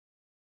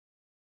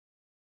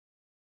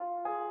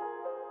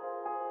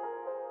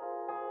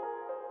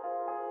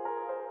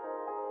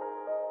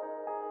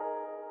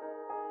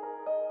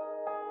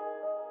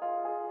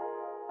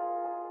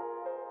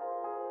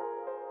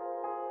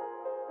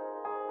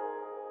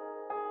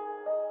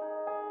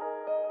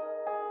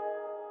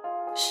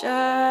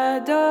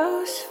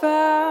Shadows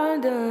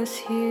found us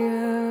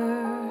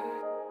here.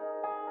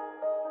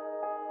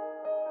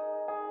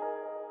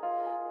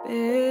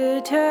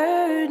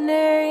 Bitter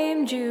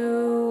named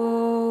you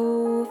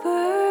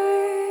over.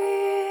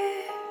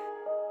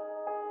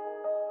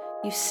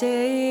 You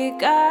say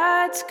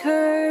God's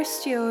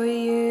cursed your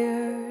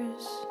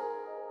years.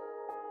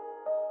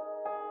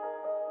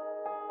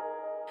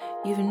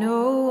 You've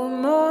no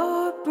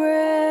more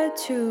bread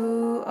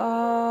to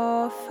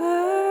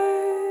offer.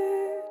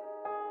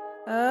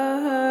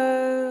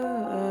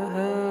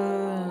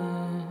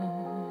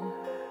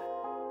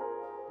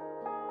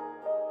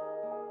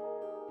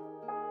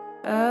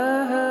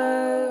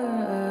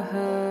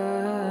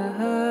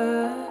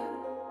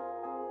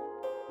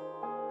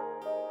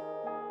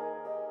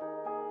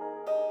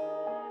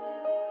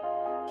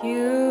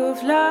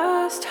 You've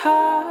lost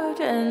heart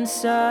and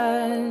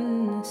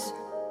sons.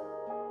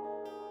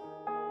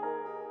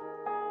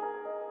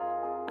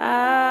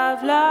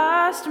 I've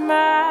lost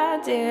my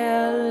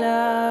dear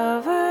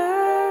lover.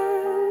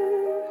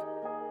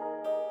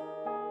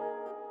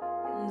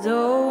 And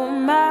though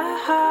my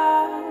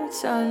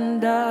heart's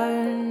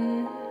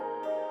undone,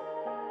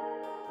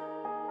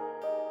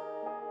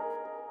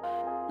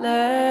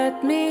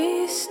 let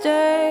me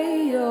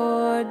stay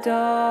your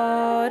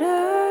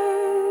daughter.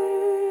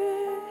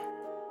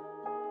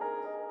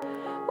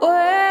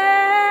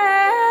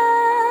 Where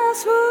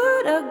else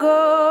would I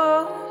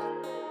go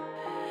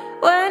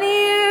when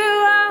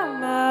you are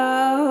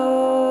my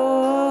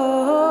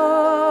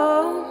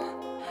home,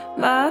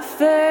 my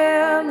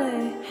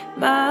family,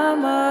 my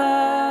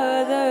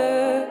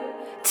mother?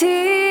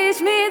 Teach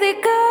me the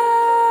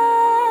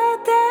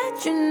God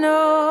that you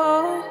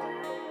know,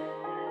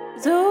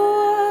 the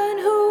one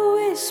who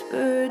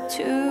whispered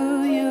to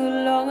you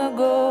long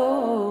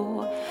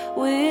ago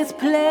with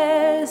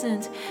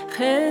pleasant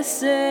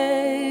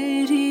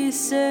chesed. He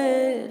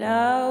said,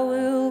 I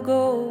will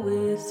go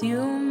with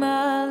you,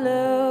 my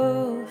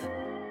love.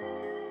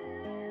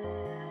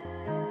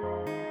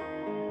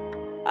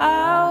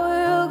 I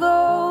will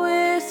go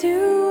with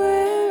you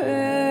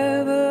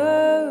wherever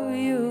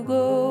you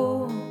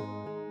go.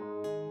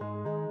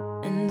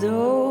 And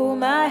though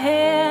my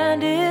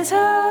hand is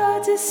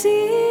hard to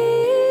see,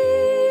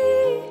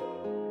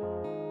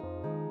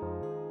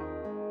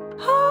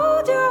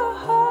 hold your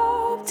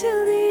hope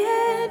till the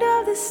end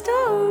of the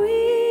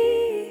story.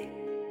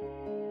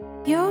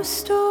 Your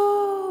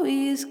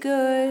story is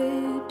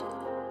good.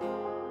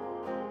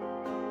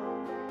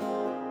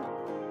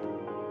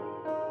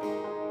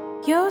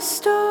 Your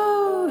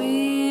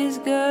story is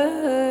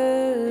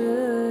good.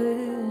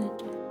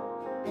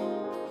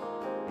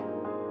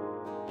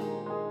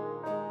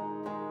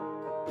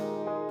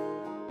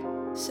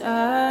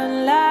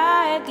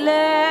 Sunlight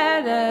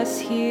led us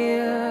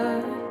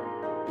here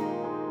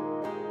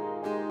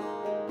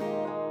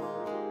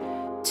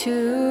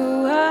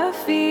to a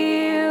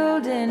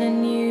field in a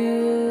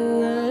new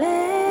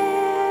land.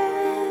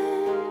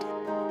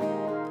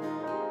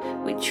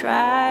 We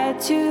tried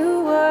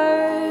to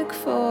work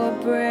for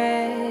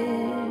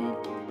bread,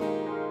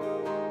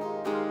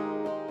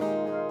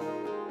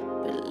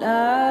 but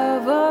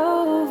love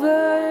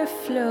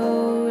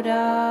overflowed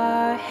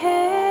our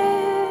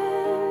hands.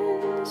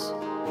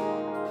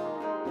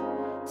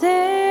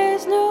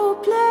 There's no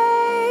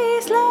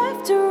place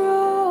left to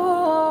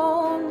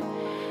roam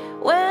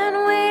when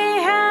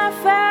we have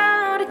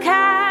found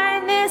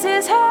kindness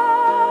is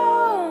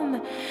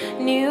home.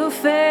 New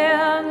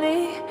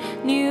family,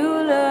 new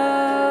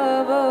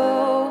love.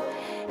 Oh,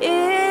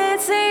 it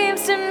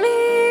seems to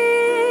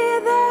me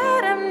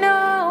that I'm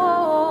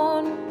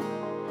known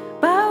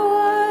by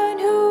one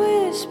who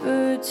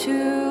whispered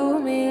to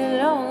me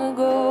long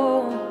ago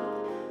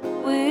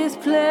with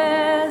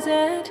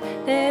pleasant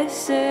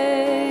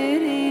essay.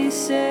 He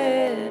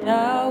said,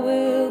 I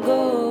will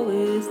go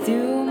with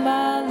you,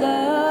 my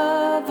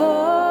love.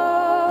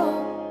 Oh,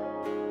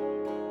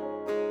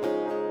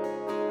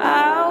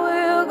 I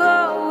will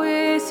go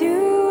with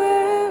you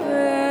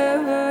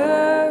wherever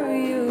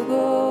you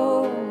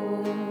go.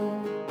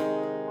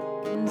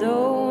 And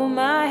though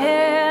my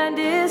hand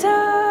is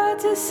hard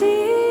to see,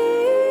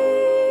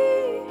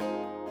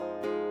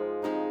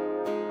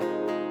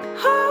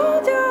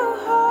 hold your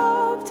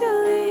hope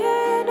till the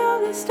end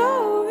of the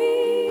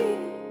story.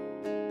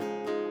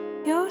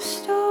 Your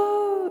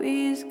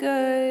story is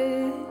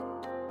good.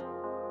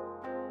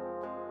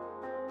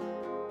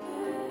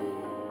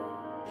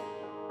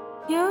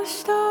 Your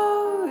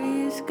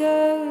story is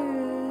good.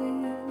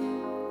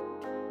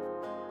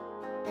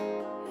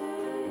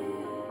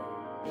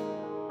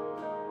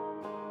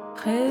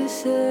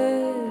 Chesed,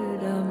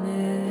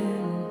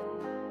 amen.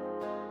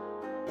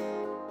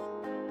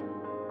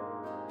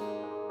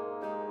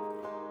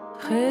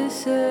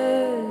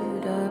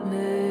 Chesed,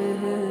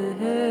 amen.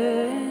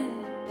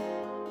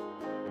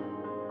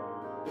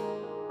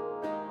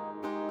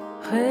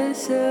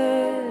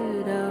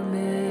 Chesed,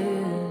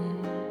 amen.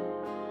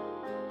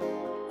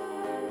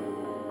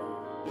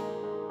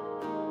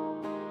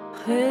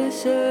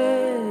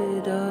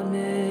 Chesed,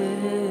 amen.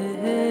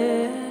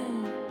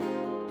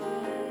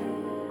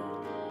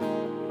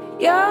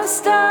 Your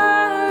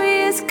star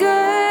is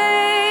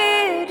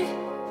good.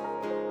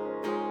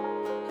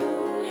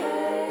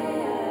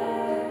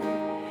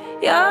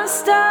 Your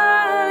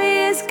star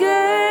is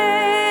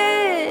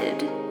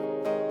good.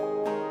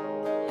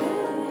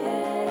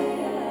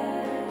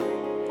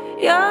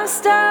 Your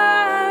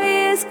star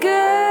is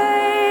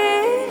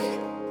good.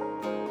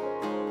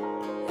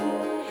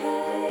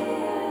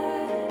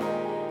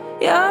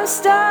 Your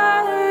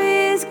star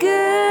is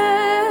good.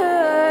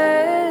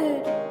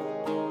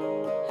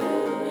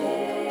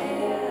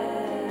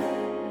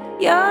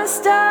 Your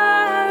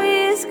star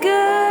is good.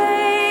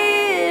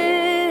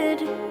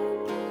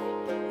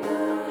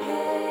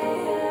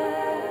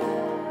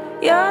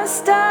 Your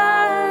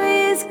star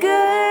is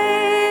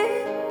good.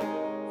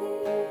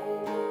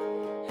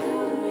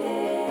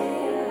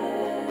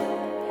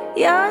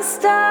 Your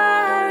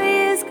star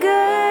is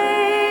good.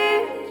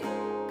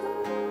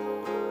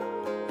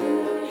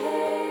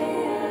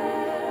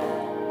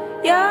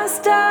 Your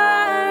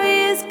star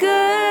is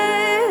good.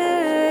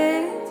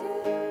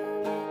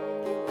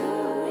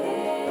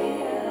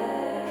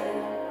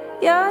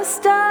 Your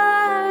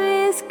star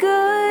is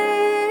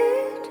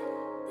good.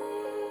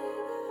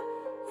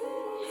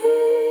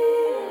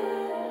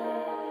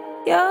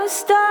 Your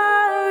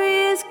star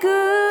is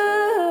good.